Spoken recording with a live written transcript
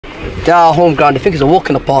They're our home ground. They think it's a walk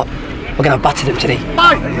in the park. We're going to batter them today.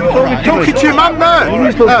 Talking to your man, man.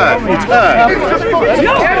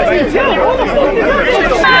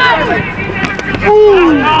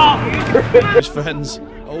 His friends.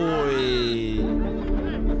 Oi.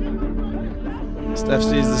 Steph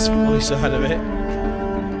sees the funny side of it.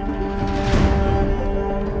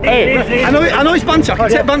 Hey, I know it's banter. I can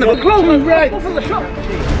take banter, but go for the shot.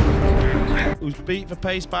 Who's beat for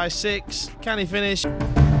pace by 6? Can he finish?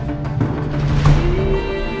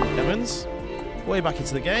 Evans, way back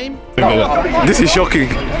into the game. This is shocking.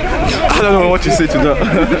 I don't know what to say to that.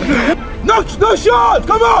 No shot!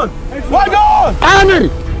 Come on! Why not? Annie!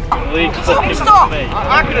 Stop!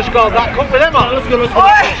 I could have scored that cup with them on. Let's go.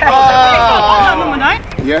 Number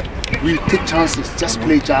 9? Yeah, we take chances, just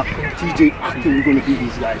play Jack. TJ, I think we're going to beat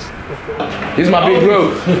these guys. This is my big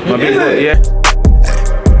bro. My big bro, yeah.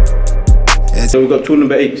 So we've got 2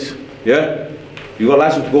 number 8s, yeah? You got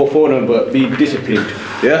license to go forward them, but be disciplined,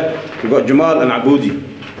 yeah? We've got Jamal and Aboudi,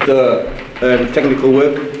 the technical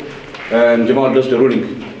work, and Jamal does the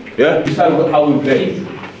running, yeah? Decide how we play.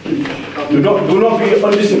 Do not be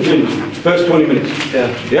undisciplined first 20 minutes.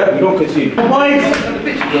 Yeah, we don't concede. Boys!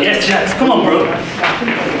 Yes, Jax, come on, bro.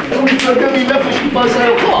 This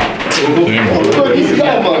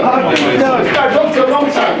guy, man. This guy dropped a long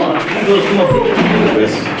time, man.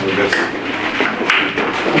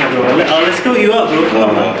 Let's go you up, bro.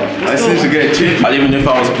 Come on. I seem to get cheap. Even if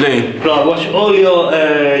I was playing. Bro, I watch all your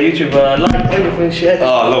YouTube, like everything, shit. Oh,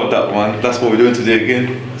 I love that, man. That's what we're doing today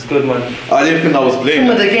again. It's good, man. I didn't think I was playing.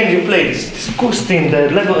 Some of the games you played, it's disgusting. The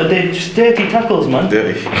level, they're just dirty tackles, man.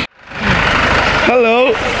 Dirty.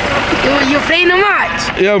 Hello. You're playing a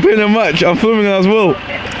match? Yeah, I'm playing a match. I'm filming as well.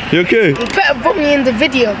 You okay? You better put me in the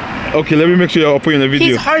video. Okay, let me make sure I'll put you in the video.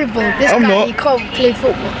 He's horrible. This I'm guy, not. he can't play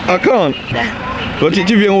football. I can't. Yeah. What did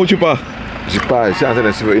you viens où tu pars? Je pars, j'ai en train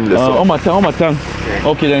de suivre une leçon. On m'attend.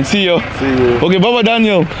 Okay, then see you. See you. Okay, bye-bye,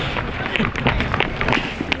 Daniel.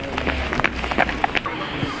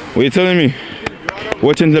 What are you telling me?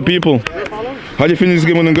 Watching the people. How do you think this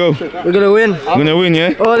game gonna go? We're going to win. We're gonna win,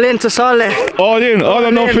 yeah? All in to Saleh. All in, all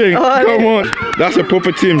or nothing. Come on. That's a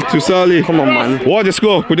proper team. To Saleh. Come on, man. What the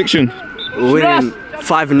score? Prediction? Winning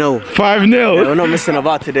 5-0. 5-0. Yeah, we're not missing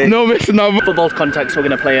about today. No missing about. Football context, we're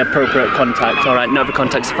going to play appropriate contact. Alright, no other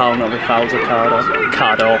context foul, no other fouls, a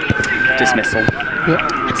card or dismissal.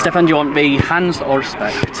 Yep. Stefan, do you want the hands or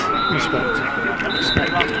respect? Respect.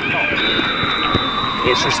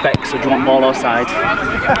 It's respect, so do you want ball or side?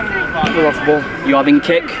 We'll have the ball. You having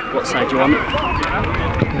kick? What side do you want?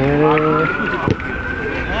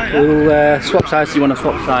 We'll swap sides. You want to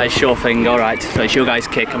swap sides? Sure thing, alright. So it's your guys'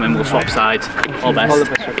 kick and then we'll swap sides. All best.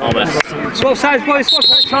 All best. Swap sides, boys. Swap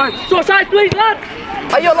sides. Swap sides, please, lad!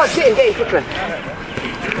 Are you lads get in quickly?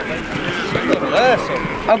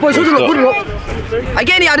 Boys, huddle up. I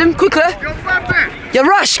get in here, Adam, quickly. You're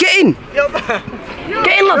rash, get in.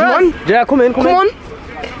 Get in, lads, man. Yeah, come on.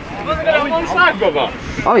 One side, brother.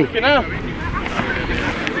 Oi. Hey,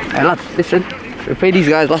 lads, listen. We played these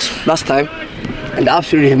guys last time, and they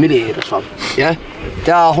absolutely humiliated us, fam. Yeah?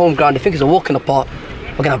 They're our home ground. They think it's a walk in the park.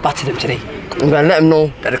 We're going to batter them today. I'm going to let them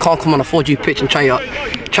know that they can't come on a 4G pitch and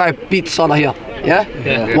try beat Salah here. Yeah?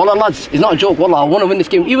 Wallah, lads, it's not a joke. Wallah, I want to win this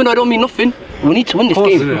game. Even though I don't mean nothing, we need to win this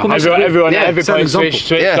game. Everyone, every point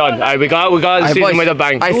switch on. We got the season with a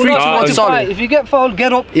bang. 3-2-1 to Salah. If you get fouled,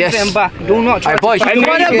 get up, get him back. Do not try boys. to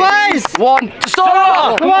Boys! One to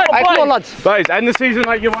start! Come on, lads. Boys, end the season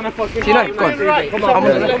like you want to fucking. Come on. Come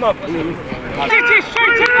on.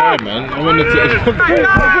 Sorry, man. I'm on the team.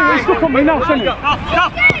 Look at me now, send it.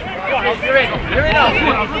 You're in.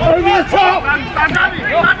 Over the top.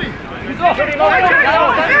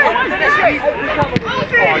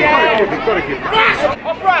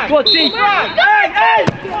 Go on, team.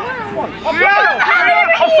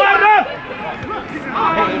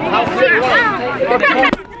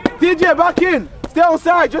 DJ, back in. Stay on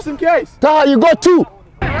side, just in case. Taha, you got 2.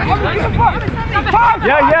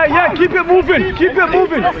 Yeah. Keep it moving.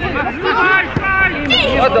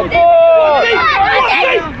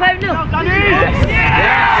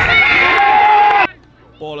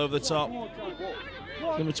 Ball over the top.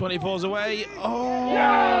 Number 24's away. Oh!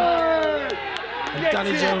 And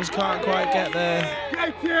Danny Jones can't quite get there.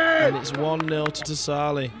 And it's 1-0 to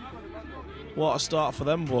Tasali. What a start for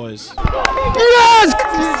them boys. Yes!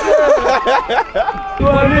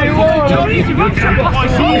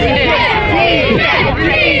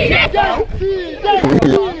 Get up!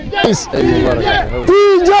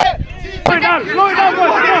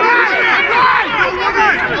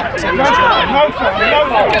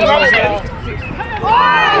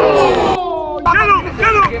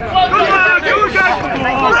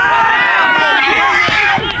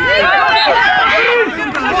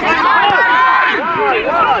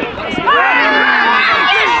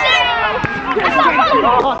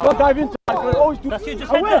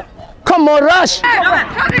 Come on, Rush!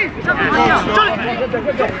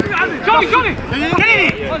 Johnny! Get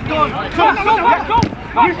in!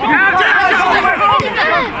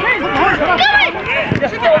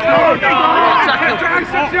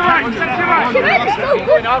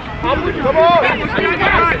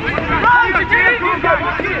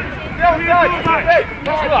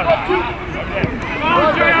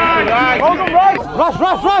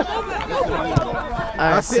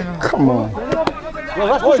 Come on.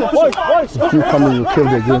 If you come in, you kill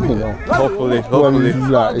the game, you know. Hopefully.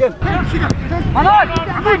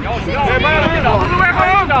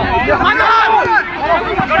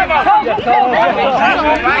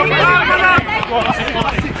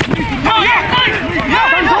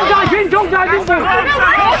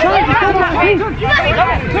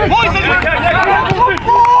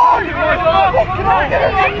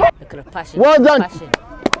 Well done.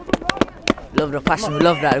 Love the passion, we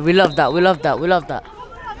love that, we love that, we love that, we love that.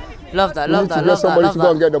 Love that, love that, love that, somebody love to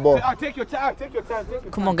go and that. get the ball. Take your time.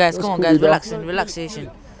 Come on guys, relaxation,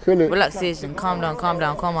 relaxation, calm down,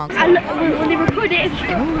 come on. And when they record it,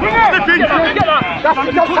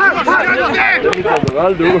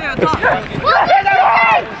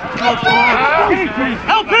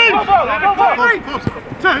 Help him!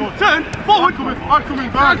 Turn! Forward coming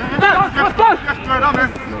back! Get down!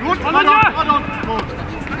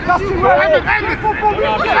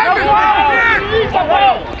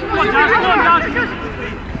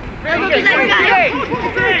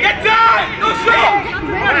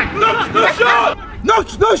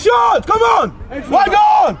 No shot! Come on! One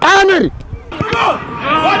goal! Amir! Come on!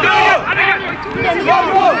 One goal!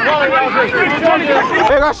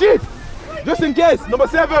 Hey Rashid! Just in case, number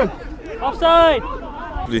 7. Offside!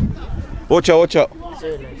 Watch out.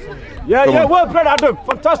 Yeah, well played, Adam.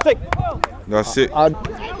 Fantastic. That's it.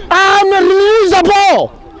 Amir, release the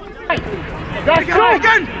ball!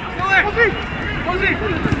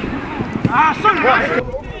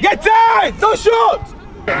 Get tight! No shot!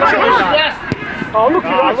 Oh, look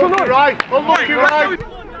right.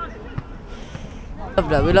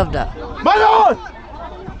 We love that. Man on!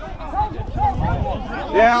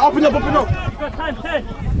 Yeah, open up.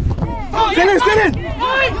 Still in!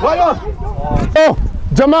 Right on! Oh,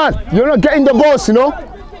 Jamal, you're not getting the balls, you know?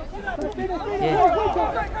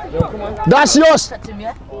 Yeah. That's yours.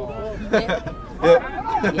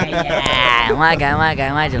 Yeah, my guy.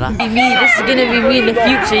 Me, this is gonna be me in the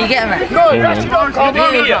future, you get me? Big up.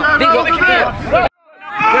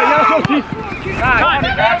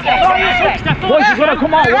 Boys, you gotta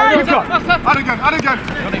come out. Add again.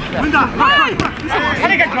 Win that.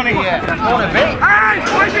 Add again, Johnny.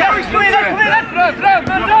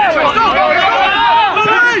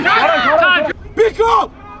 Pick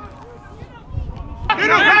up! No.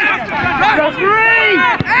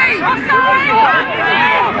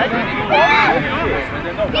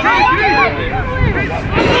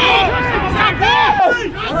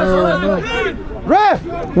 Ref,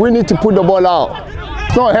 we need to put the ball out.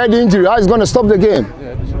 It's not head injury. How is going to stop the game?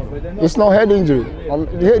 It's not head injury.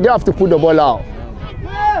 They have to put the ball out.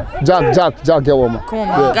 Jack, get warm up. Come on,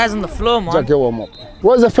 man. Guys on the floor, man. Jack, get warm up.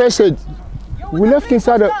 What's the first aid? We left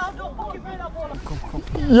inside the...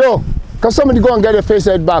 Yo, can somebody go and get the first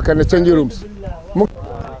aid back in the changing rooms?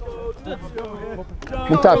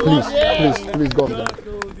 Mukhtar, please go.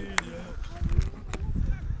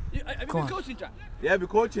 Have you been coaching, Jack? Yeah, be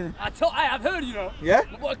coaching. I've heard, you know. Yeah?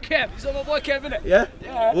 My boy Kev. You saw my boy Kev, innit? Yeah?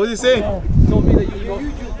 What's he saying? Told me that you're a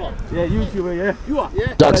YouTuber. Yeah, YouTuber, yeah. You are?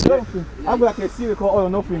 Yeah. Jackson. I'm like a series called All or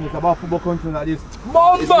Nothing. It's about football country like this.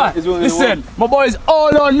 Mamba! Listen, my boy is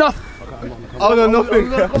all or nothing. All or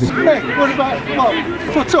nothing. What about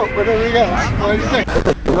what's up with everything else?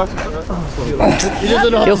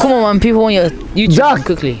 Yo, come on, man. People want your YouTube Jack.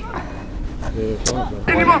 quickly.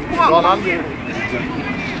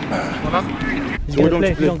 So we don't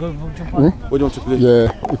play. We don't play.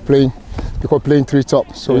 Yeah, we're playing. Because playing 3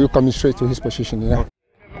 top, so you're coming straight to his position, yeah?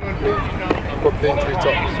 Because playing 3 top, so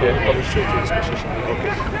you're coming straight to his position.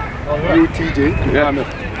 Okay. You, TJ.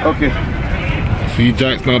 Yeah. Okay. See,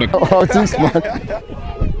 Jack's now the... Oh, this man.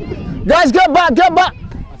 Guys, get back!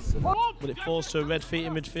 But it falls to a red feet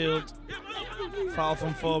in midfield. Foul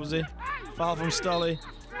from Forbesy. Foul from Stolly.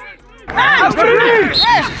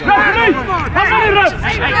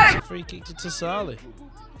 Free kick to Tasali.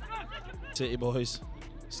 City boys.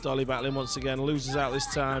 Stolly battling once again, loses out this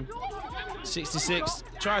time. 66,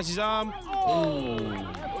 tries his arm.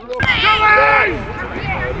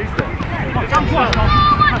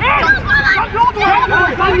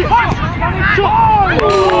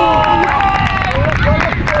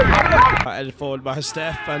 Headed forward by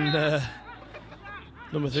Steph, and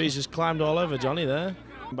Number 3's just climbed all over Johnny there.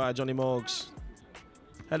 By Johnny Morgs.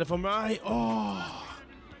 Header from right. Oh!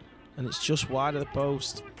 And it's just wide of the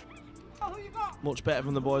post. Much better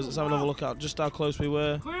from the boys. Let's have another look at just how close we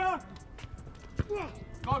were.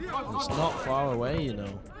 It's not far away, you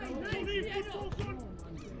know.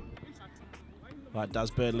 Right,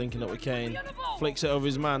 Daz Bird linking up with Kane. Flicks it over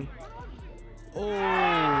his man. Oh!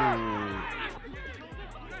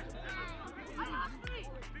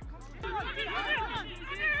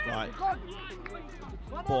 Right.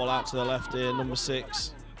 Ball out to the left here, number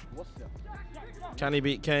 6. Can he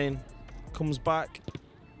beat Kane? Comes back.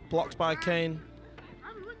 Blocked by Kane.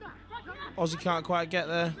 Ozzy can't quite get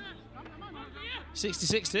there.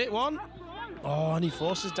 66 to hit one. Oh, and he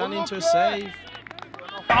forces Danny into a save.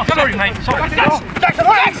 Oh, sorry, mate. Sorry. Jackson!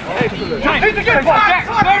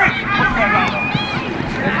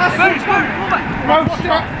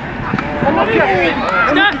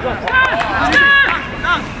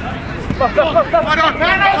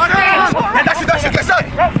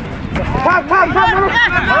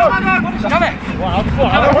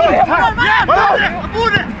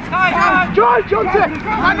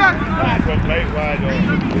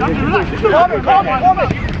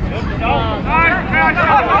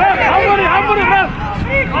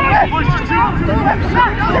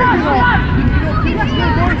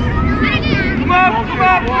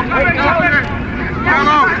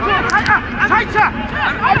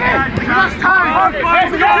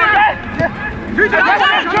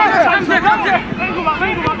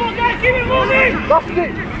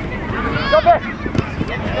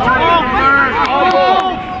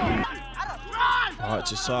 Alright,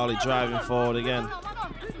 to Sarli driving forward again.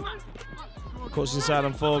 Cuts inside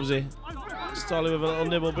on Forbesy. Starley with a little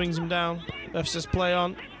nibble brings him down. Ref says play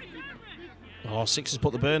on. Oh, 6 has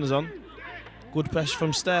put the burners on. Good pressure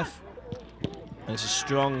from Steph. And it's a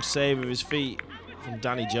strong save with his feet from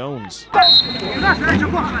Danny Jones.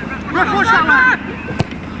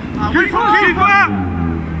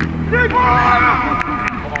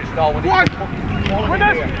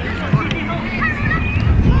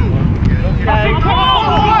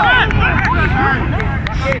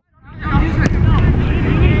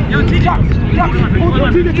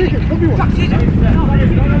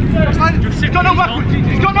 He's got no backwards.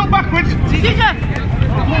 He's got no backwards.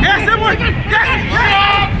 Yes, everyone.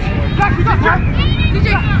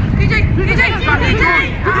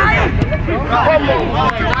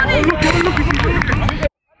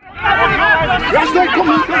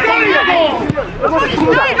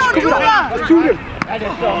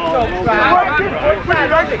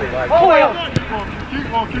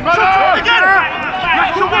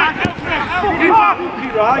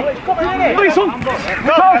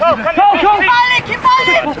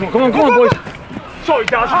 Come on, boys. Sorry,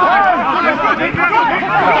 Daz.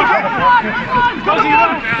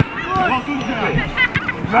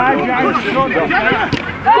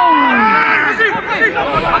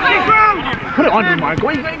 Put it on your mind. Go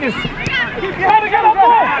in, Vegas. You had to get on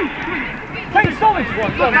board. Take a solid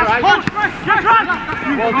one. Well done.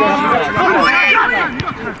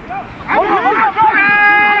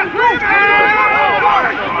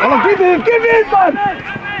 Give in, man.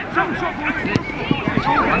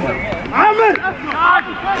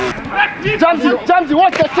 Jamsey,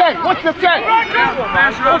 watch the check, watch the check. Watch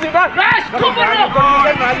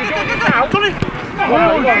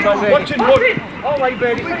it, all right,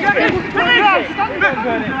 baby.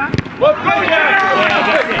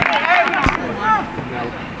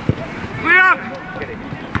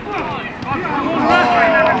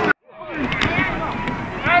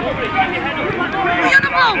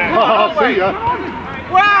 Oh, see ya.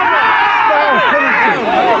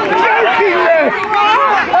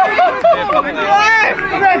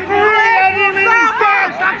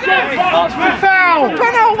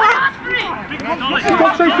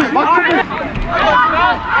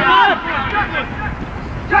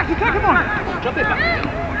 Jackie, come on! Jump it back.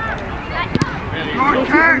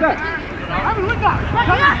 Have a look back.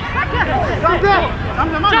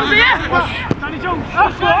 Danny Jones.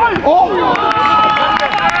 Oh!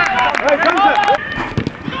 Hey, comes it.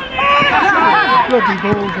 Bloody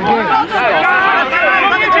balls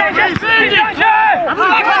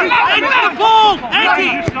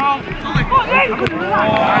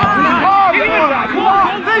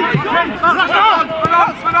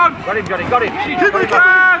Got him. Keep it again.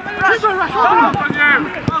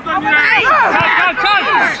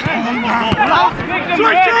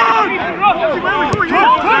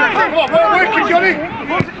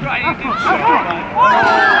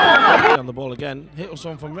 Well done, on the ball again, hit us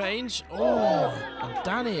on from range. Oh, and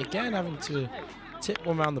Danny again having to tip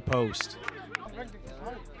one round the post.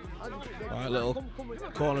 Right, little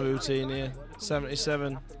corner routine here.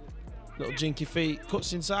 77. Little jinky feet.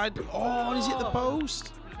 Cuts inside. Oh, and he's hit the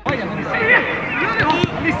post. Every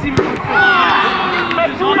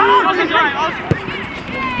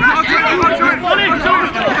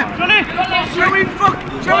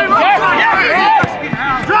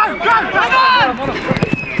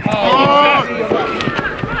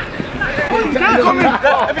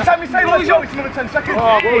time you say let's go, it's another 10 seconds.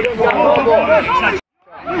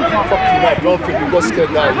 Don't think you got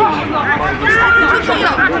scared now.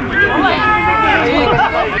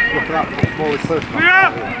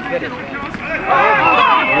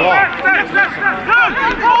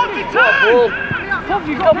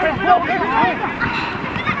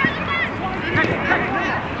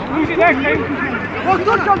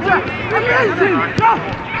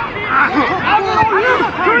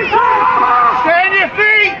 Stay on your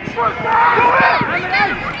feet!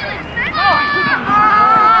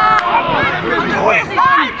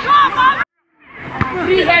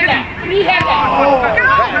 Free header! Free header!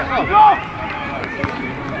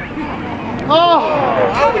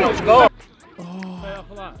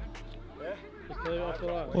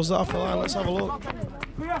 Was that off the line? Let's have a look.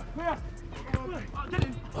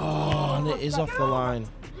 Oh, and it is off the line.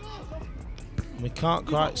 We can't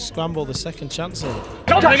quite scramble the second chance in.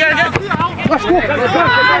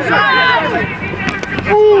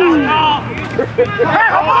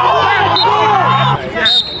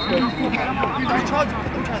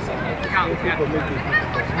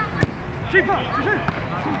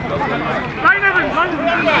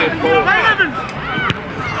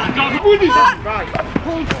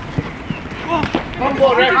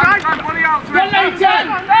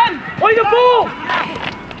 Where's the ball?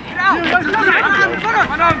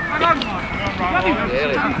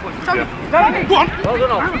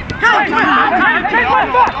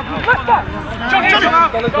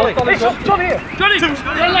 Johnny!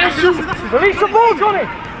 Release the ball, Johnny!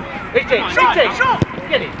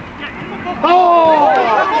 Get it! Oh!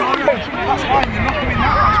 That's fine, you're not doing that,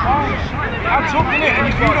 that's fine. Hands up, innit? And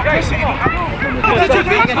if you're not pressing, you don't have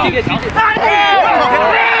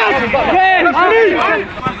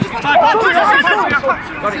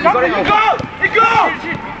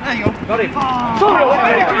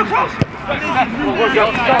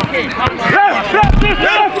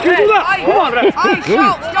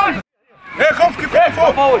Here, come, keep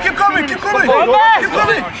coming forward. Keep coming. Come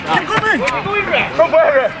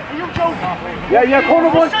where? Yeah,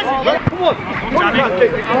 corner boys. Come on.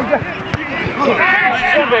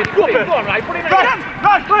 Go on, right, put it in.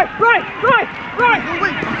 Right.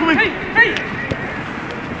 Come in. Hey.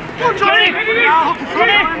 Go on, Johnny.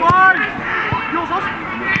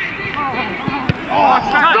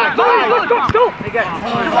 Go.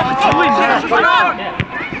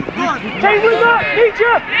 Take with that,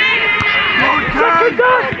 teacher! Second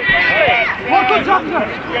down! What good tackler?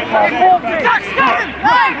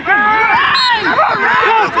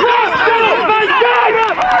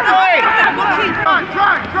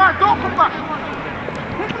 Try, don't come back!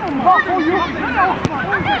 Back for you!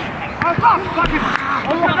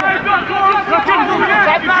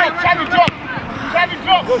 Shiny drop!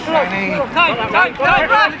 Time.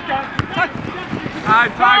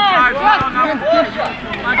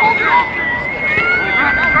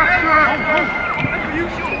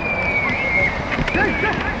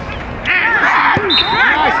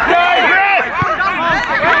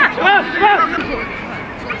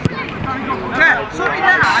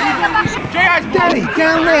 Daddy,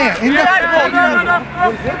 down there in the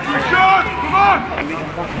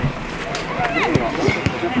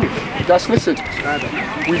Just listen,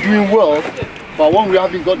 we're doing well, but when we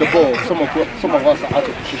haven't got the ball, some of us are out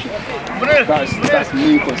of position. That's the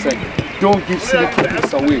main concern. Don't give silly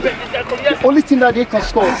kickers away. The only thing that they can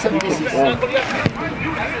score is 7 pieces.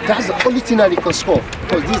 That's the only thing that they can score.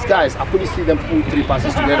 Because these guys, I couldn't see them pull 3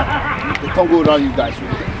 passes together. They can't go around you guys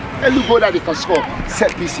with it. Every goal that they can score,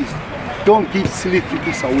 set pieces. Don't give silly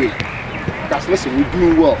kickers away. That's, listen, we're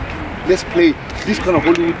doing well. Let's play this kind of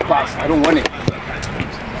Hollywood pass. I don't want it.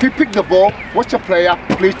 If you pick the ball, watch a player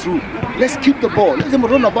play through. Let's keep the ball. Let them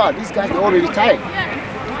run about. These guys are already tired.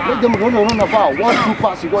 Let them run about. 1-2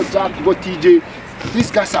 pass. You got Jack, you got TJ.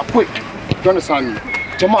 These guys are quick. Do you understand me?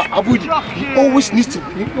 Jamal Aboudi, he always needs to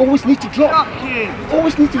drop.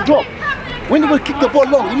 Always need to drop. When you kick the ball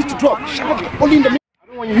long, you need to drop. Sharp, only in the middle. I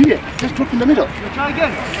don't want you here. Just drop in the middle. Try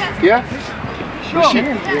again. Yeah? Sure.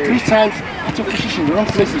 3 times out of position, the wrong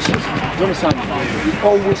places. Do you understand? You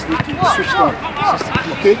always need to switch on.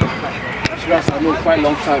 Okay? So that's I know quite a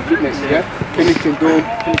long time fitness, yeah? Anything don't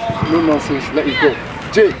no nonsense, let it go.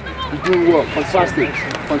 Jay, you're doing well, fantastic,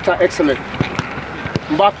 excellent.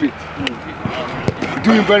 Mbappe,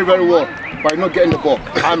 doing very, very well by not getting the ball.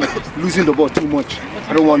 I'm losing the ball too much.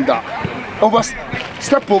 I don't want that.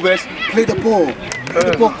 Step overs, play the ball.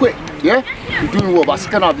 Play the ball quick. Yeah? We're doing well, but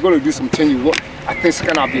second half, we're going to do some changes. I think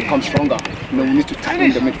second half we become stronger. You know, we need to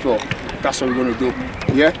tighten the midfield. That's what we're going to do.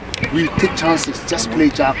 Yeah? We take chances. Just play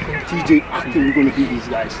Jack, TJ. I think we're going to beat these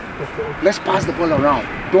guys. Let's pass the ball around.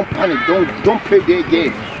 Don't panic. Don't play their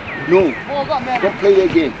game. No. Don't play their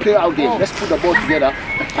game. Play our game. Let's put the ball together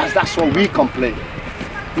and pass. That's what we can play.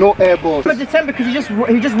 No air balls. But December because he just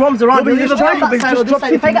roams around. If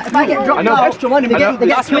I get dropped out, extra money. They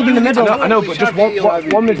get switched in the middle. I know, but just one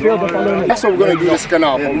midfielder following. That's what we're going to do this second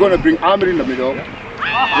half. We're going to bring Amir in the middle.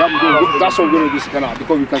 That's what we're going to do second half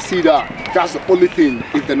because we can see that that's the only thing.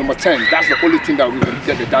 If the number 10, that's the only thing that we can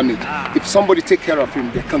get the damage. If somebody take care of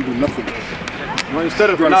him, they can't do nothing. Well, instead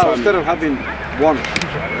of having one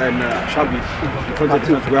and Shabby in front of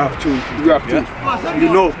two, we have two. We have two. Yeah? You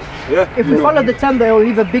know. Yeah. If we follow the 10, they'll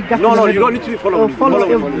leave a big gap. No, you don't need to follow him.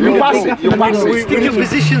 You pass it. Stick your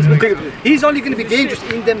positions. He's only going to be dangerous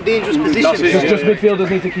in them dangerous positions. Just midfielders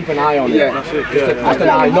need to keep an eye on him. Yeah. Just an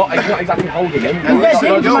eye, not exactly holding him. That's the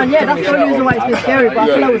only reason why it's been scary. But I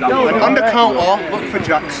feel like it's On the counter, look for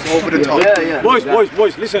Jacks over the top.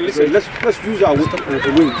 Boys, listen. Let's use our wings.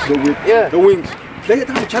 The wings. Play it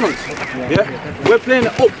down the channels. Yeah. We're playing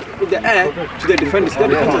it up in the air to the defenders. Their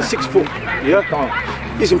defenders are 6 foot. Yeah.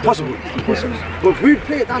 It's impossible. But if we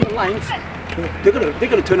play it down the lines, they're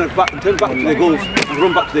gonna turn back to their goals and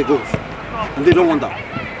run back to their goals, and they don't want that.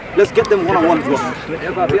 Let's get them one-on-one as well. Yeah,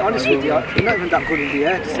 but I'll be honest with you, you're not even that good in the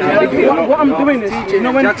air. What I'm doing is, you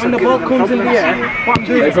know, when the ball comes in the air, what I'm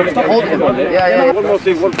doing is stop holding him. One more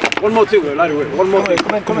thing, one more thing, right away. One more thing.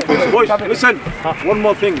 Come on. Boys, listen. One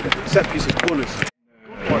more thing. Set pieces, corners.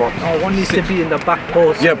 One needs to be in the back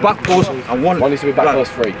post. Yeah, back post, and one needs to be back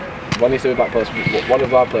post 3. One needs to be back post. One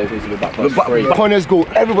of our players needs to be back post 3. Corners go.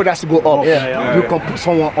 Everybody has to go up. You can put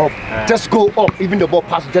someone up. Just go up. Even the ball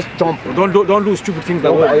pass, just jump. Don't do stupid things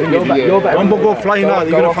like that. One ball go flying out.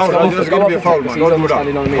 You're gonna foul. It's gonna be a foul, man.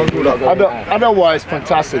 Don't do that. Otherwise,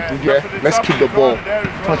 fantastic. Yeah. Let's keep the ball.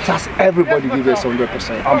 Fantastic. Everybody give us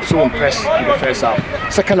 100%. I'm so impressed in the first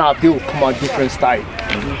half. Second half, they will come out different style.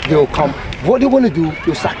 They will come. What they want to do,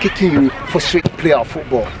 they'll start kicking you for straight play of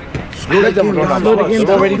football. Let them run.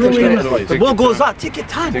 The ball goes out, take your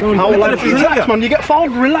time. Relax, man. You get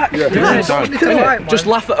fouled, relax. Just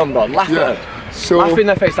laugh at them, man. Laugh at them. So, laugh in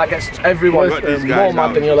their face, that gets everyone more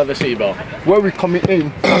mad than you'll ever see, bro. Where we coming in,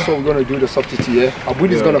 that's what we're going to do, the substitute here.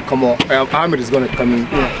 Abudi is going to come on, Ahmed is going to come in,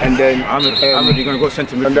 and then Ahmed, you're going to go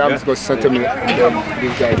center mid. And then Ahmed's going to center mid, and then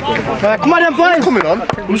this guy is going to come. Come on then, boys! Who's coming on?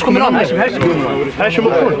 Who's coming on? Hashim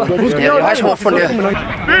up front. Hashim up front, yeah.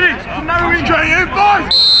 Finish! Now enjoy it,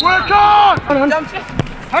 boys! Work on!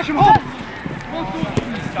 Hashim on!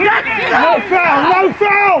 No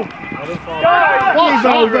foul! He's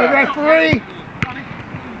over, referee!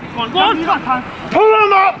 Pull him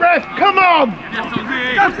up, ref! Come on!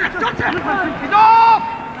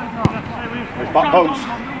 Back post.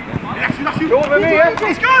 Go over me, yeah?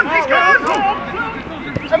 He's gone!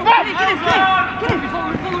 And back!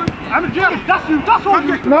 That's all!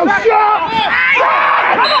 No shot!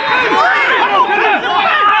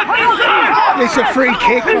 It's a free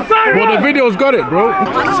kick. Well, the video's got it, bro.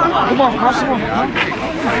 Come on, pass on.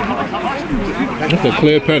 That's a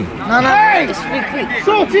clear pen. Hey!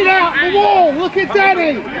 Sort it out the wall! Look at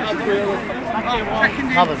Danny!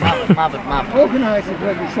 Marvin. Organise it,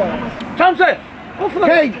 Reggie, sir. Thompson!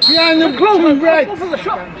 Hey, behind the blue red!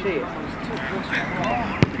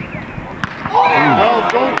 Oh,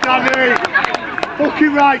 go Danny!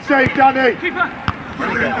 Fucking right, save Danny! Get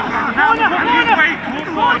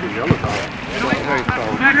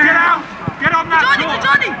out! Get on that!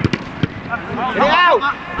 Johnny! Get out!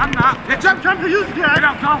 Jump, use it! Get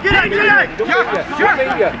out, Tom! Get in!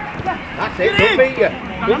 That's it, good beat you.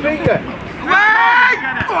 Wait!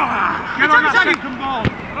 Get on that second ball!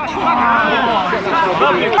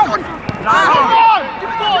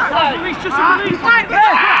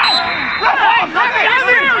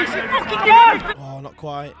 Oh, not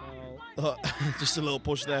quite. Just a little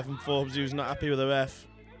push there from Forbes, who's not happy with the ref.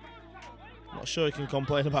 Not sure he can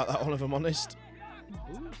complain about that one, if I'm honest.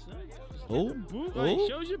 Oh,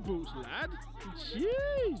 shows your boots, lad.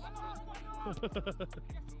 Jeez.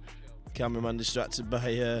 Cameraman distracted by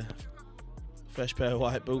a fresh pair of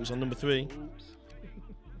white boots on number 3.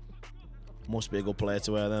 Must be a good player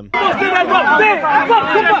to wear them. Hang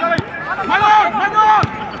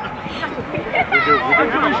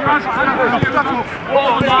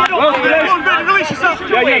on! Release yourself!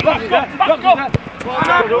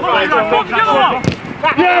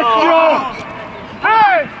 Yes, Joe!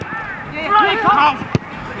 Hey!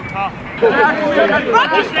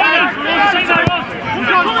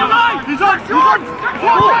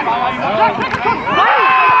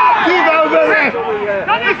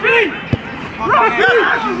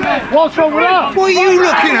 What's wrong with that? What are you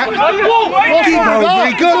looking at? Keep over,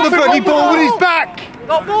 he got the bloody ball with his back.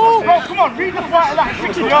 Not ball! Oh, come on, read the fight of that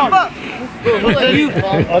 60 yards.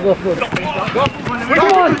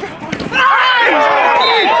 Come on!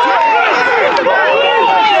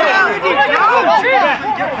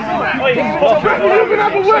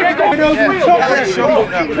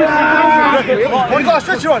 Have you got a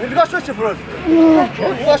stretcher on? Have you got a stretcher for us?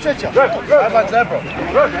 Have you got a stretcher? How about Zebra?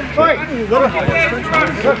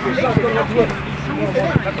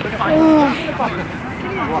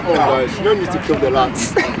 Oh, guys, no need to kill the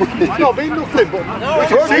lads. No, be nothing, but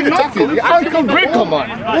See the tackle. I can break on,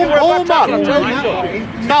 man. Oh,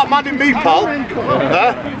 man. Start manning me, pal.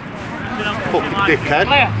 Fucking dickhead.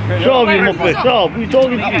 Shove, you muppet, shove. Who are you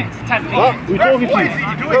talking to? What? Who are you talking to?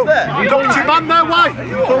 You talking to your man there, why?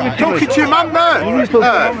 Talking to your man there.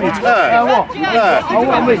 What?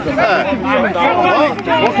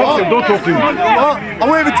 Don't talk to him. What? I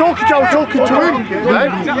wasn't even talking to you, I was talking to him.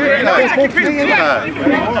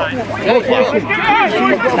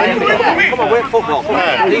 Come on, we're football.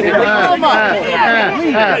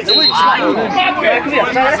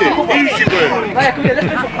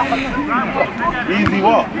 Easy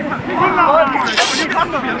what?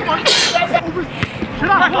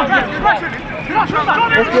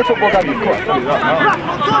 Let's go football down the court.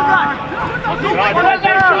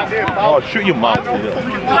 Oh, shoot your mouth.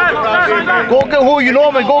 Go get who you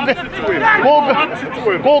know, man. Go get him. Go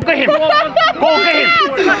get him. Go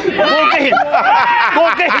get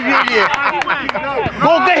him, you idiot.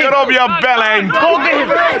 Go get him. Get up your bell end. Go get him.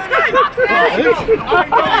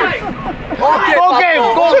 Go get him.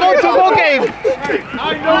 Go get him.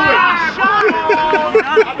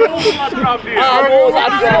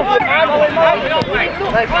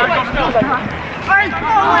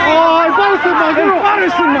 Oh, embarrassing, man.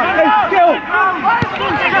 Embarrassing, man. Hey, get up.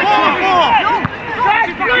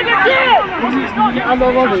 I'm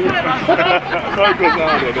not running. What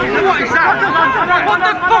is that? What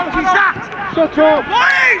the fuck is that? Shut up.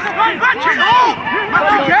 Boys! Back it up!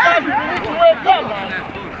 Back again!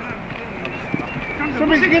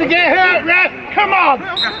 Somebody's going to get hurt, ref. Come on.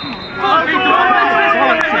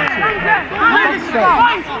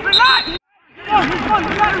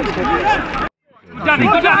 Danny,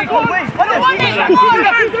 go Danny, go!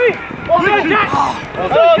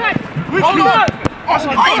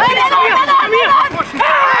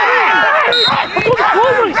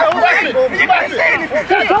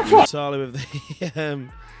 Charlie with the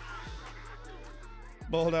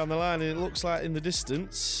ball down the line, and it looks like in the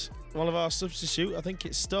distance one of our substitute, I think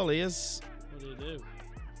it's Stolly, has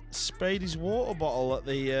sprayed his water bottle at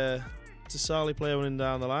the Tasali player running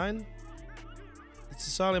down the line. The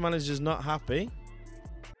Tasali manager's not happy.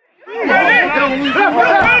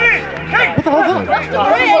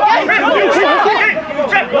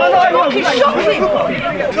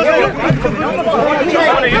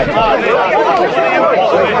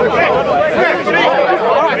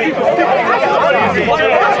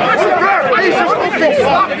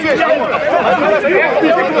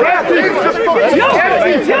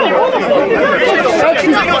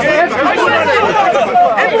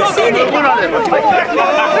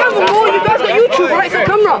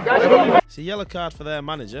 It's a yellow card for their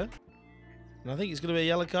manager, and I think it's going to be a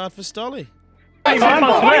yellow card for Stolly. I didn't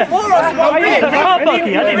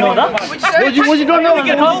know that. Was you don't know?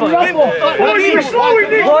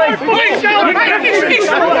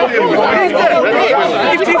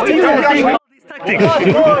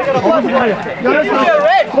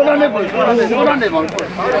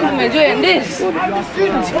 I'm enjoying this.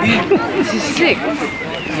 This is sick.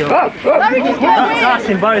 That's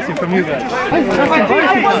embarrassing from you guys.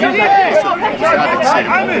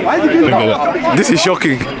 This is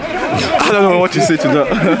shocking. I don't know what to say to that.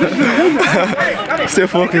 Stay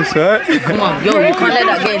focused, right? Come on, yo, you can't let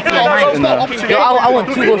that get into your mind. Yo, I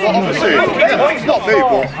want 2 goals from you. It's not me,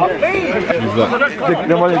 bro.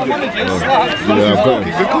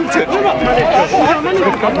 Good content.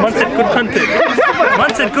 Man said good content.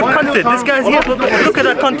 Man said good content. This guy's here. Look at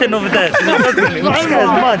that content over there. This guy's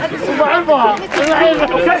mad.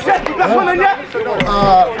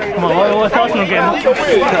 Come on, what's Arsenal game?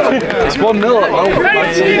 It's 1-0 at home.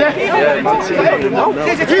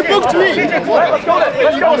 You booked me.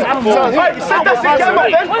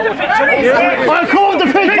 I called the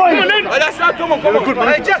pitch point. That's not, come on.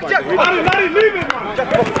 Hey, Jack.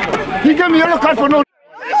 He gave me a yellow card for no.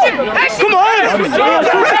 Come on!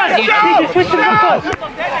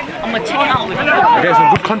 I'm gonna check out with you. I get some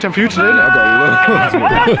good content for you today. I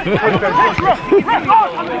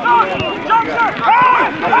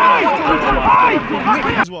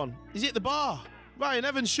Here's one. Is it the bar? Ryan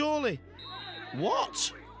Evans, surely.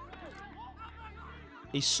 What?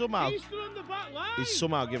 He's somehow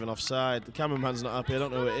given offside. The cameraman's not happy. I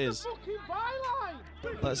don't know who it is.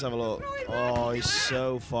 Let's have a look. Oh, he's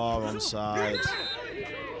so far onside.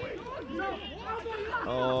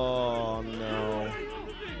 Oh no,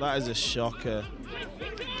 that is a shocker.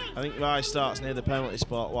 I think Rye starts near the penalty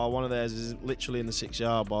spot while one of theirs is literally in the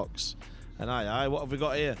 6-yard box. And aye, what have we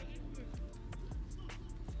got here?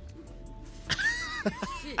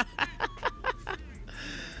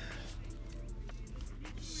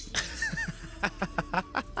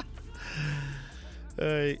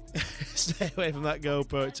 Hey, stay away from that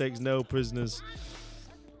GoPro, it takes no prisoners.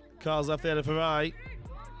 Carl's left the header for Rye,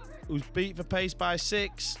 who's beat for pace by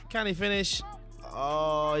 6. Can he finish?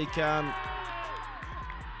 Oh, he can.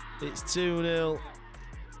 It's 2-0.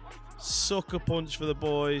 Sucker punch for the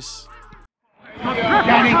boys. Come on!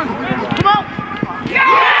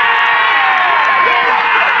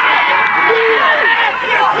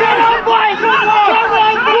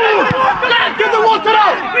 Get the water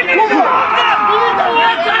out! Come on!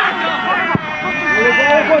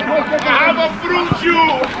 I have a fruit you!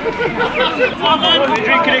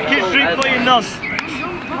 Drinking a kid's drink for your nose.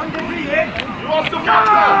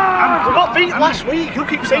 We got beat last week. You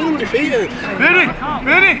keep saying undefeated. Ready?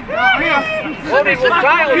 Only one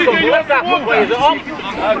try or something. Left that one way. Is it on?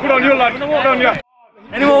 Good on you, lad. Good on you.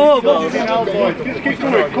 Any more balls? Just keep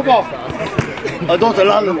doing. Come on. I don't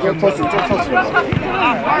allow them to touch it. Don't touch it.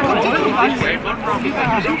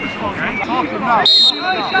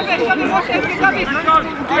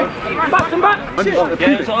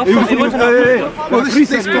 Well,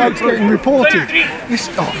 this club's getting reported. This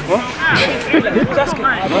stuff. What?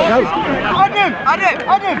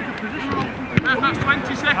 Adam! That's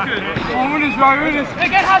 20 seconds. Winners. Hey,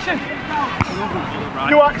 get Hassan!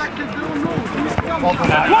 You act.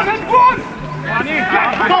 One!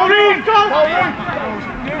 Go!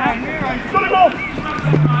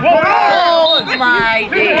 Oh my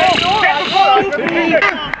dear!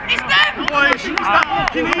 It's them! Boys, stop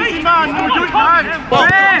looking easy, man. No, do it, man.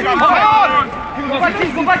 Go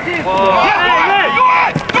back in. Do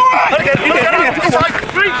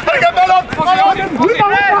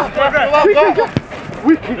it!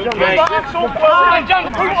 Wicked, young man. What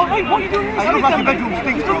are you doing? Look like your bedroom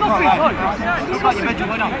stinks. Look like your bedroom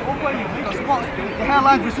went up. The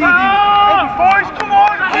hairline's receding. Boys, come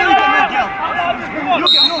on! You'll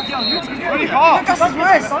get no gel. You'll get no gel. That's his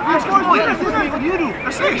race. What do you do?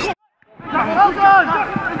 Assist. Well done!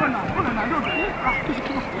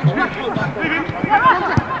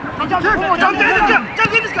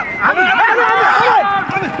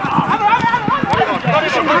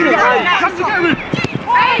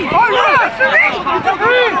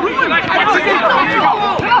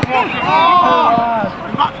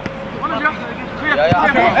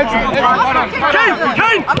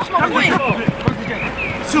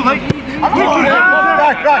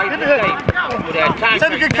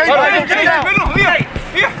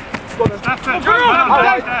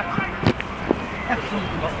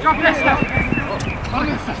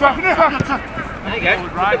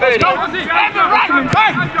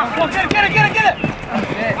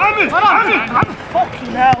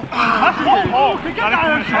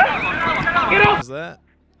 What's that?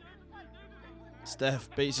 Steph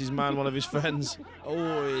beats his man, one of his friends.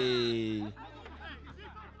 Oi!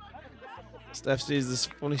 Steph sees the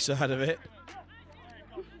funny side of it.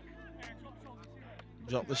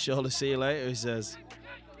 Drop the shoulder, see you later, he says.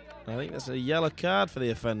 I think that's a yellow card for the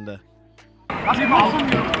offender.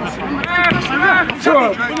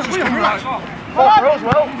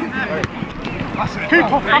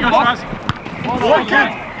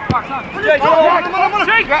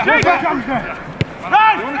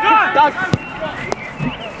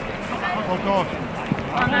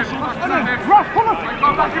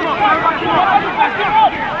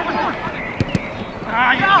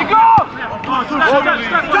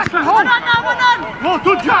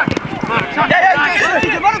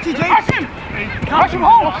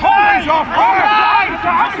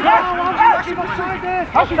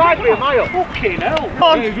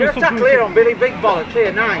 You're tackle here on Billy Big Bollocks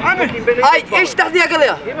here, 9. Fucking Billy Big Bollocks. ايش تحدي اقل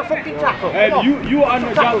Give him a fucking tackle. You and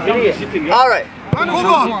the guy sitting here. All right. Come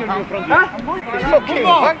on! Fucking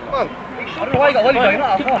man. I don't know why you got Oliver, you're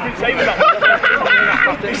not that far.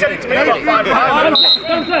 He said it to me about 5 times.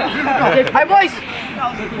 Hey boys!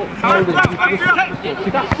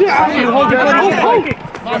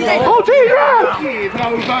 Oh, T-Rap!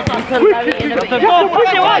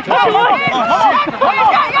 Push it wide, push it wide!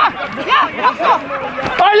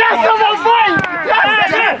 Oh, yes, someone fight!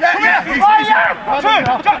 Yes! Oh,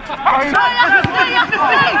 yes!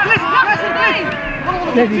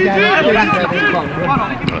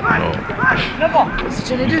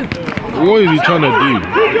 What is he trying to do?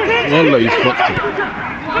 Wallah, he's fucked it.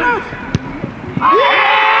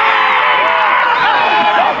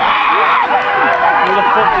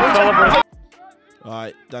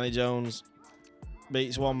 Right, Danny Jones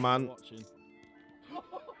beats one man.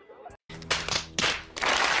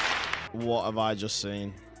 What have I just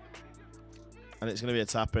seen? And it's going to be a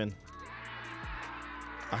tap-in.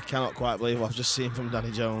 I cannot quite believe what I've just seen from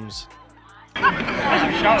Danny Jones.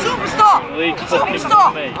 Superstar!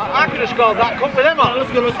 Superstar! I could have scored that cup with him on.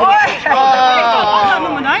 Let's go.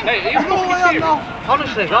 Number 9. Hey, he's looking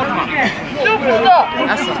honestly, God, man. Superstar!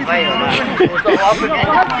 That's a fail, man.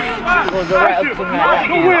 Goes right up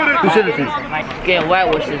to me. Getting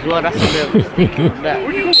whitewashed as well, that's a bit of a stick.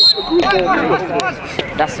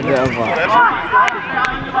 That's a bit of a...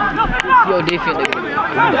 Yo, do you think they're going to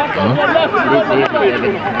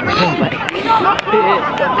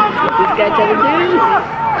This guy trying to do?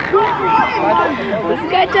 This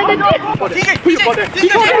guy trying to do?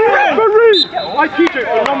 Referee! I teach it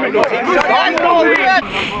for 1 minute.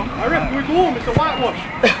 I ref, we go home, it's a whitewash.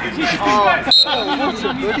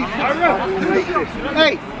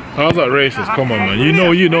 Hey! How's that racist? Come on, man. You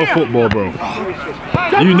know football, bro.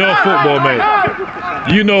 You know football, mate.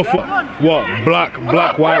 You know what? Black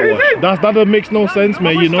whitewash. That makes no sense,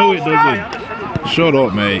 man. You know it doesn't. Shut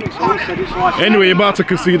up, mate. Anyway, you're about to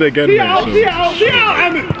concede again, mate. So.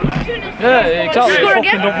 Yeah, exactly. It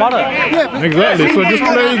fucking don't matter. Exactly. So just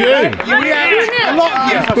play your game.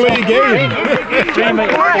 Just play your game. Just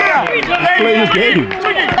play your game.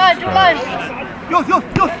 Yo!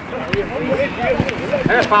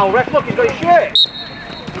 Hey, foul ref, look, he's got his shirt.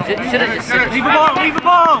 Should have just said... Leave the ball, leave the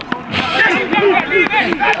ball!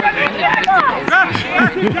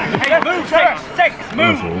 Move, six, move!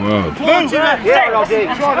 That's a word. Move!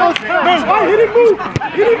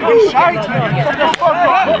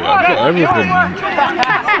 Everything.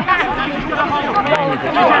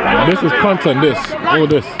 This is content, all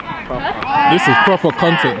this. This is proper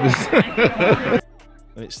content, this.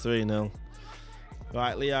 And it's 3-0.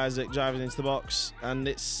 Right, Lee Isaac driving into the box, and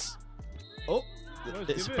it's... Oh,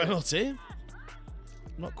 it's a penalty.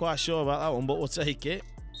 Not quite sure about that one, but we'll take it.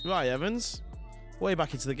 Right, Evans. Way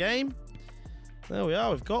back into the game. There we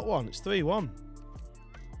are, we've got one. It's 3-1.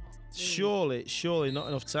 Surely not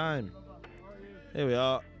enough time. Here we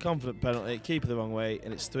are. Confident penalty. Keeper the wrong way,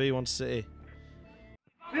 and it's 3-1 City.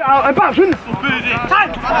 I'm back,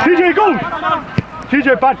 TJ, go!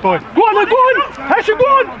 TJ, bad boy. Go on! Ashley, go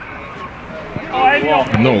on!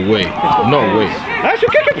 No way. Ashley,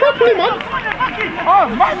 kick it properly, man! Oh,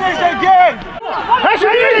 man, there's again!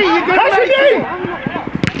 Ashley!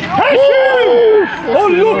 Oh,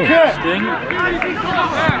 look at!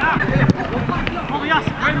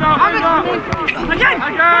 Again!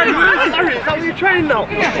 Is that what you're training now?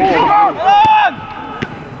 Come on!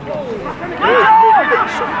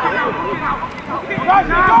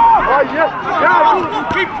 Oh, yes!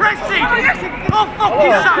 Keep pressing! Oh,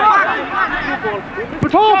 fucking shut back!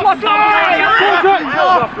 Put on! Come on!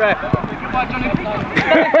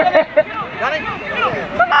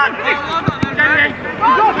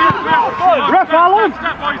 Ref, Alan!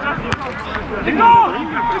 Go!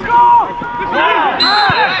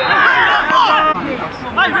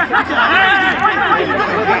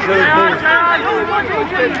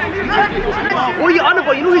 What are you on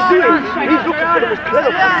about? You know what he's doing? He's looking for the most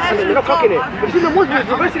clever position and they're not cocking it. But you see the Muslims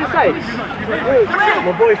reversing inside?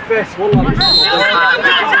 My boy first, wallah.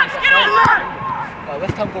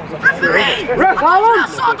 West Ham goes off. Ref, Alan! I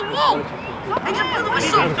saw the wall! I just blew the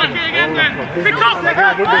whistle! Pick up!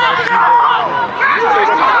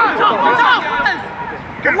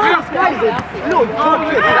 Come on, guys! No,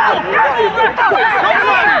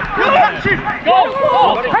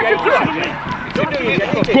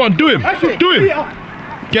 Go on, do him!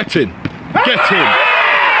 Get in!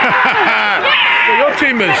 Your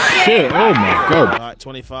team is shit, oh my god. Right,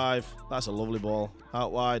 25. That's a lovely ball.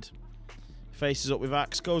 Out wide. Faces up with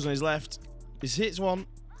Axe, goes on his left. He hits one.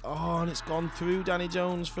 Oh, and it's gone through Danny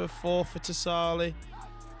Jones for a forfeit to Sarli.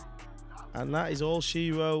 And that is all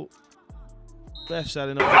she wrote. Ref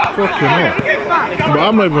setting up. Fucking hell. But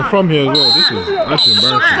I'm not even from here as well. This is actually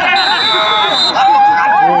embarrassing.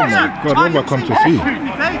 Oh my god, what have I come to see?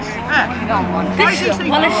 This is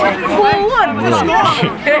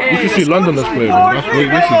 4-1. You can see Londoners play, man.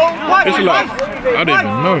 This is like I didn't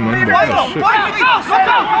even know, man. Wait, look,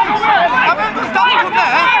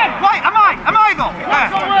 wait, am I though?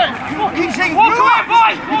 Fucking saying,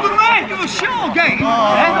 it was a short game.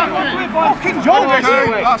 Fucking joke.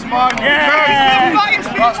 That's mine.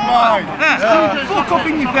 That's mine. Fuck up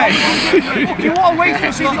in your face. Fucking what a waste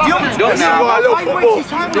of season. This is why I love football.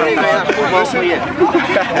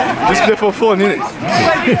 Just play for fun, innit?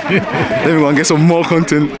 Let me go and get some more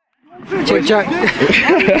content. Jack.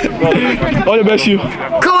 All the best, you.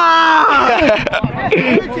 Come on!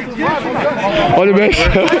 All the best.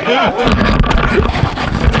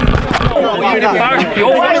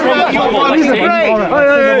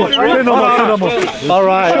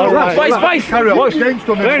 Alright. Spice. Carry on. Watch games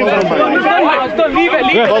to me. Leave it.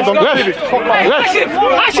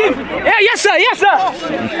 Ash him. Yeah, yes sir.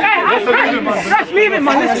 Let's leave it,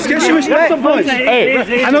 man. Let's get some respect, boys.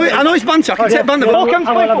 Hey, I know it's banter. I can take banter. All comes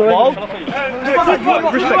play football.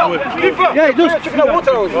 Yeah, it does.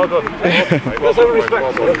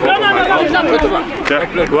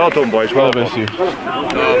 Well done, boys. Well done.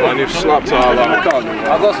 Man, you've slapped all that.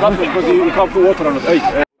 I got slapped because you can't put water on it.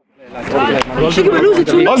 Was it?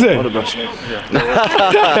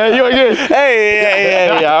 Hey, you again?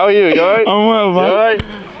 Hey, how are you? You alright? I'm well, man. You alright?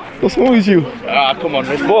 What's wrong with you? Come on,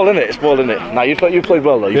 it's ball, innit? It's ball, innit? Nah, you played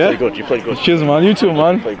well though. You played good. Cheers, man. You too,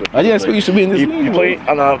 man. I didn't expect you to be in this league. You play,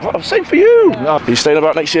 and I'm saying for you. Are you staying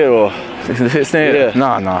about next year or? Yeah.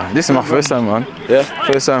 Nah. This is my first time, man. Yeah?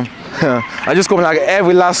 First time. I just come like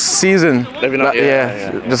every last season. Every night,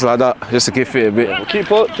 yeah. Just like that, just to keep fit a bit. Yeah,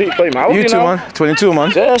 well, keep playing, man. You too, man. 22,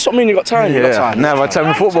 man. Yeah, that's what I mean. You got time. You got time. Never time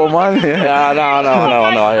in football, man. Yeah, no.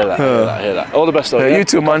 I hear that. All the best, though. Yeah, you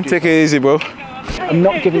too, man. Take it easy, bro. I'm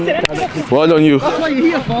not giving it directly. Well done, you. That's what you're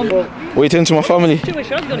here for. Waiting to my family.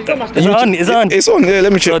 It's on. It's on. Yeah,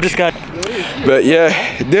 let me check. So this guy. But yeah,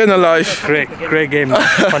 day in the life. Great game.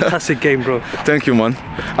 Fantastic game, bro. Thank you, man.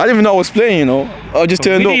 I didn't even know I was playing, you know. I just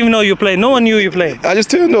turned up. You didn't even know you played. No one knew you played. I just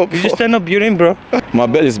turned up. You just turned up. You're in, bro. My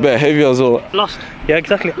bed is bare heavy as well. Lost. Yeah,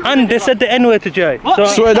 exactly. And they said the N-word to Jay. What? So,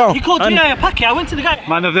 swear down. You called Jay a packet. I went to the guy.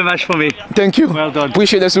 Man of the match for me. Thank you. Well done.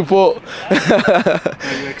 Appreciate the support.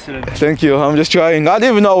 Excellent. Thank you. I'm just trying. I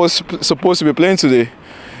didn't even know I was supposed to be playing today.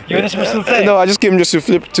 You were supposed to play? No, I just came just to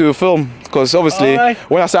flip to film because obviously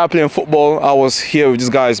when I started playing football, I was here with these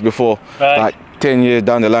guys before. Like 10 years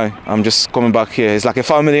down the line, I'm just coming back here. It's like a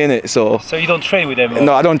family, innit? So you don't train with them? Or?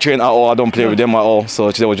 No, I don't train at all. I don't play with them at all.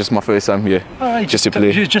 So today was just my first time here, just to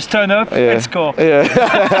play. You just turn up and score. Yeah,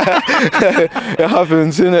 it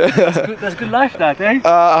happens, innit? That's good life, that, eh?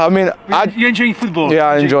 I mean, you're enjoying football. Yeah,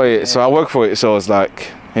 I enjoy it. So I work for it. So it's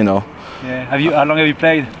like, you know. Yeah. How long have you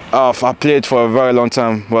played? I played for a very long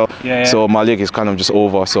time. Well, so my league is kind of just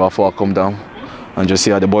over. So I thought I'd come down and just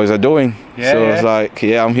see how the boys are doing. It's like,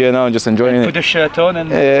 I'm here now and just enjoying it. Put the shirt on and...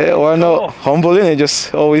 Yeah, why not? Humble, innit?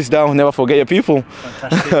 Just always down, never forget your people.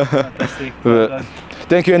 Fantastic. Well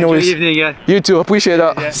thank you anyways. Enjoy the evening, You too, appreciate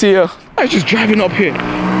that. Yeah. See ya. I'm just driving up here.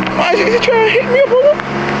 Why is he trying to hit me up, brother?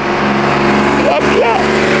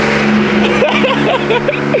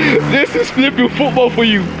 This is flipping football for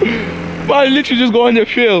you. I literally just go on the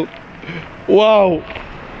field. Wow.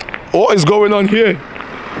 What is going on here?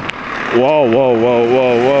 Wow.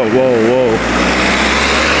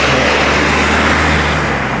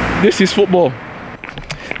 This is football.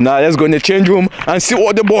 Now let's go in the change room and see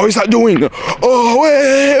what the boys are doing.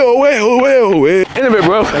 Away. Anyway,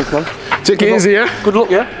 bro. Thanks, man. Take it easy, yeah? Good luck,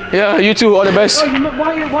 yeah? Yeah, you too, all the best.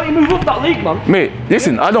 Why you move up that league, man? Mate,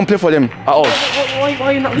 listen, I don't play for them at all. Why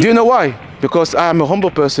are you in that league? Do you know why? Because I am a humble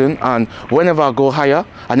person and whenever I go higher,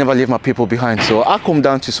 I never leave my people behind. So I come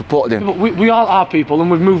down to support them. But we all are people and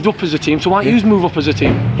we've moved up as a team, so why don't you move up as a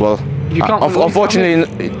team? Well,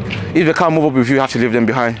 unfortunately, if they can't move up with you, you have to leave them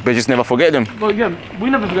behind. But just never forget them. Well, yeah, we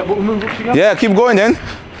never forget, but we move up together. Yeah, keep going then.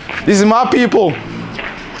 This is my people.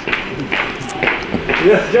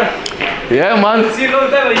 Yeah, man. See you long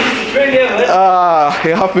time. I used to train here, man.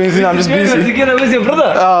 It happens, I'm just busy. Together with your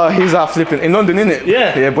brother? He's flipping in London, innit?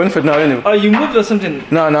 Yeah. Yeah, Brentford now, innit? Oh, you moved or something?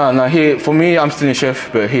 No. For me, I'm still in Chef,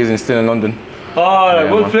 but he's still in London. Oh,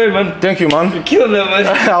 well played, man. Thank you, man. You killed them, man.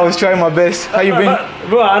 I was trying my best. How you been?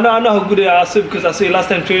 Bro, I know how good you are because I saw you last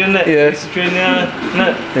time training. Yeah. You used to train there.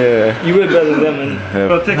 Yeah. You were better than them, man. Yeah.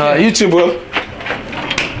 Bro, take care. You too, bro.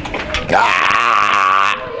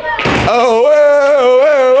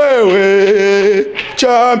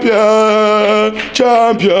 Champion.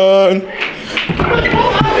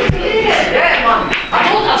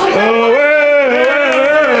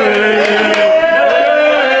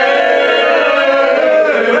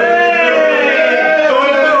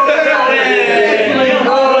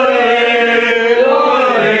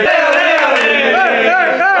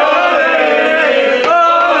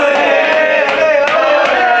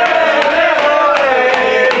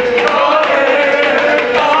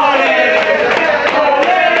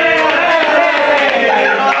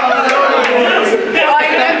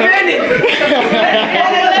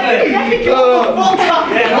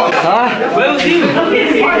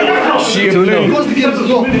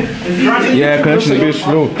 Yeah, connection is a bit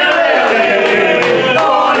slow.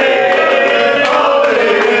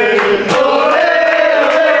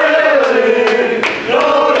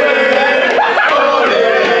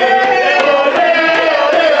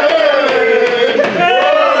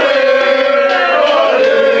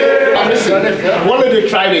 One of you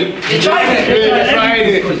tried it. You tried it? Yeah, they tried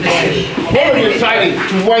it. One of you tried it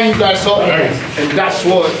to wind you guys up, and that's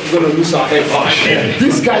what we're gonna lose our head on.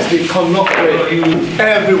 These guys, they cannot break you.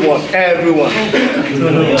 Everyone.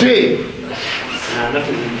 Jay.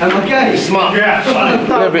 I'm okay. Smart. Yeah.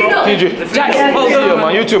 TJ. See you,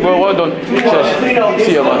 man. YouTube, bro. Well done.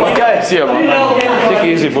 See you, man. See you, man. Take it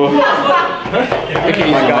easy, bro. Take it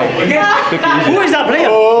easy, man. Take it easy. Who is that player?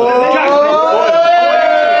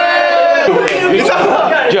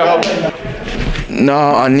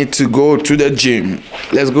 Now I need to go to the gym.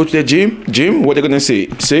 Let's go to the gym. Gym, what are they gonna say?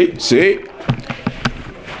 Say.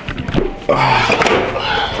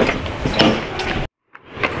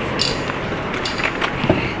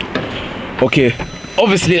 Okay,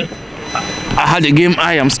 obviously I had a game.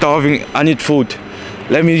 I am starving. I need food.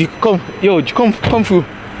 Let me come. Yo, come through.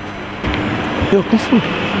 Yo, come through.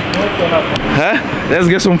 Huh? Let's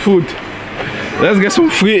get some food. Let's get some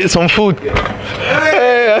food.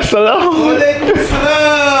 Hey, assalamu alaikum.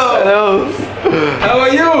 Hello. How are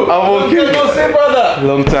you? I'm okay. Say, brother.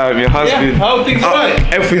 Long time. Your husband. Yeah, how things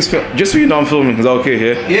going? Everything's just so you know I'm filming. Is that okay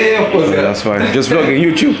here? Yeah, of course. Yeah, that's fine. Just vlogging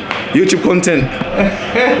YouTube content.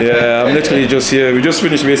 Yeah, I'm literally just here. We just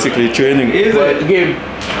finished basically training. Is it? Game.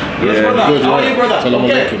 Yes, Yeah. brother. Good, How are you, brother? Salam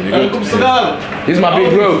Okay. alaikum. You good? This is my big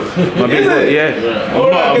bro. My big bro. Yeah.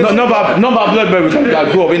 Not by blood, but we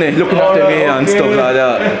grew up in it, looking after me and stuff like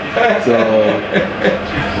that. So.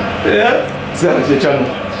 Yeah. So that's your channel.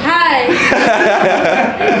 Hi.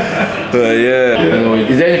 Yeah.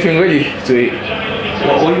 Is there anything ready to eat?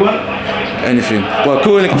 What do you want? Anything. Well,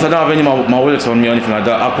 cool, because I don't have any of my wallets on me or anything like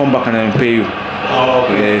that. I'll come back and then pay you. Oh,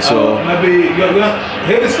 okay. Yeah, so. Maybe you're gonna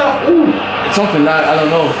heavy stuff. Ooh. Something like, I don't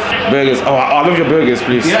know. Burgers. Oh, I love your burgers,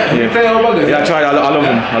 please. Yeah, you try our burgers. Yeah, I tried. I love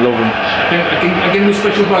them. I can do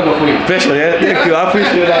special burger for you. Special, yeah? Thank you. I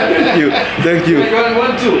appreciate that. Thank you.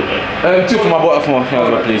 One, two. Two for my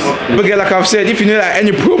brother, please. Okay, like I've said, if you need like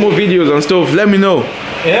any promo videos and stuff, let me know.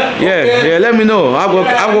 Yeah? Yeah, let me know. I've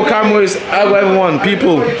got cameras, I've got everyone,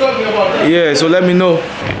 people. Yeah, so let me know.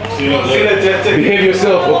 Behave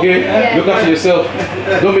yourself, okay? Yeah. Look after yourself.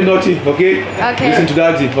 Don't be naughty, okay? Okay. Listen to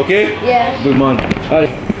daddy, okay? Yeah. Good man.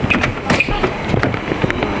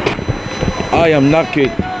 I am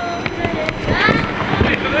naked.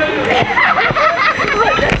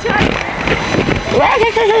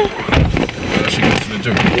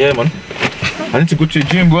 Yeah, man. I need to go to the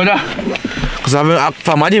gym, brother. Because I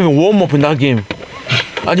didn't even warm up in that game.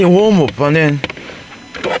 I didn't warm up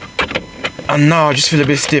and now I just feel a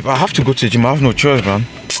bit stiff. I have to go to the gym. I have no choice, man.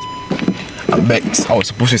 I bet I was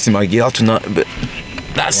supposed to see my girl tonight, but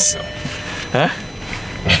that's... Huh?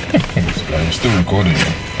 I'm still recording.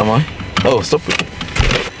 Am I? Oh, stop it.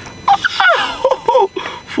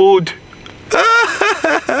 Food.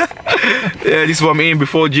 Yeah, this is what I'm eating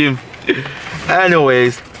before gym.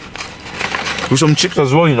 Anyways, with some chips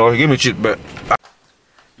as well, you know. He gave me chips, but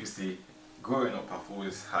you see, growing up, I've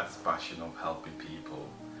always had this passion of helping people,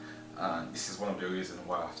 and this is one of the reasons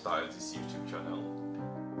why I've started this YouTube channel.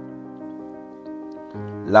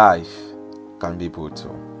 Life can be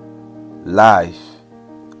brutal. Life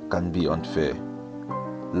can be unfair.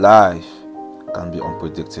 Life can be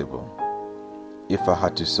unpredictable. If I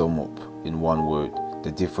had to sum up in one word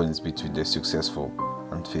the difference between the successful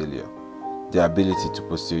and failure, the ability to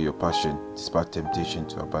pursue your passion despite temptation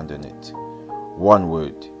to abandon it. One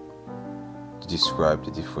word to describe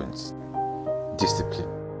the difference: discipline.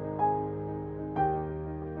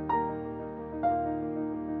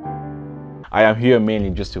 I am here mainly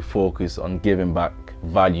just to focus on giving back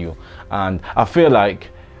value, and I feel like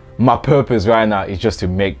my purpose right now is just to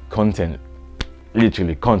make content,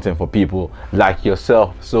 literally content for people like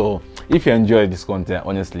yourself. So if you enjoy this content,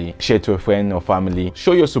 honestly, share to a friend or family.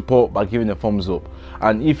 Show your support by giving a thumbs up,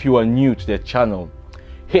 and if you are new to the channel,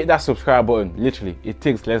 hit that subscribe button. Literally, it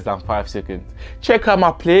takes less than 5 seconds. Check out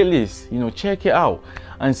my playlist, you know, check it out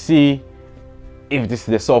and see if this is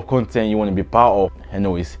the sort of content you want to be part of.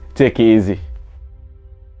 Anyways, take it easy.